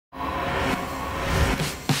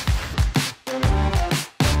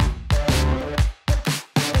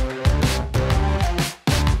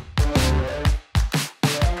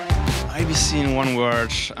in one word.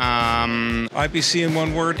 IBC in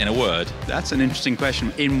one word? In a word? That's an interesting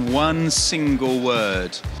question. In one single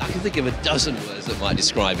word. I can think of a dozen words that might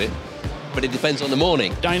describe it, but it depends on the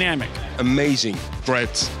morning. Dynamic. Amazing.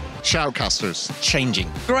 Great. Shoutcasters.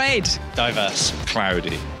 Changing. Great. Diverse.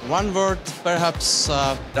 Cloudy. One word, perhaps...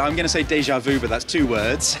 I'm going to say déjà vu, but that's two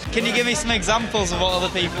words. Can you give me some examples of what other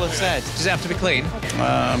people have said? Does it have to be clean?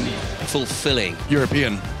 fulfilling.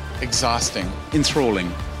 European. Exhausting.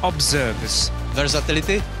 Enthralling. Observes.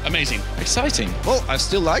 Versatility. Amazing. Exciting. Well, I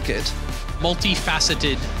still like it.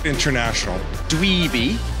 Multifaceted. International.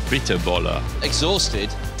 Dweeby. Bitterboller. Exhausted.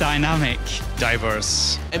 Dynamic.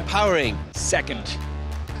 Diverse. Empowering. Second.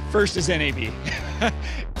 First is NAB.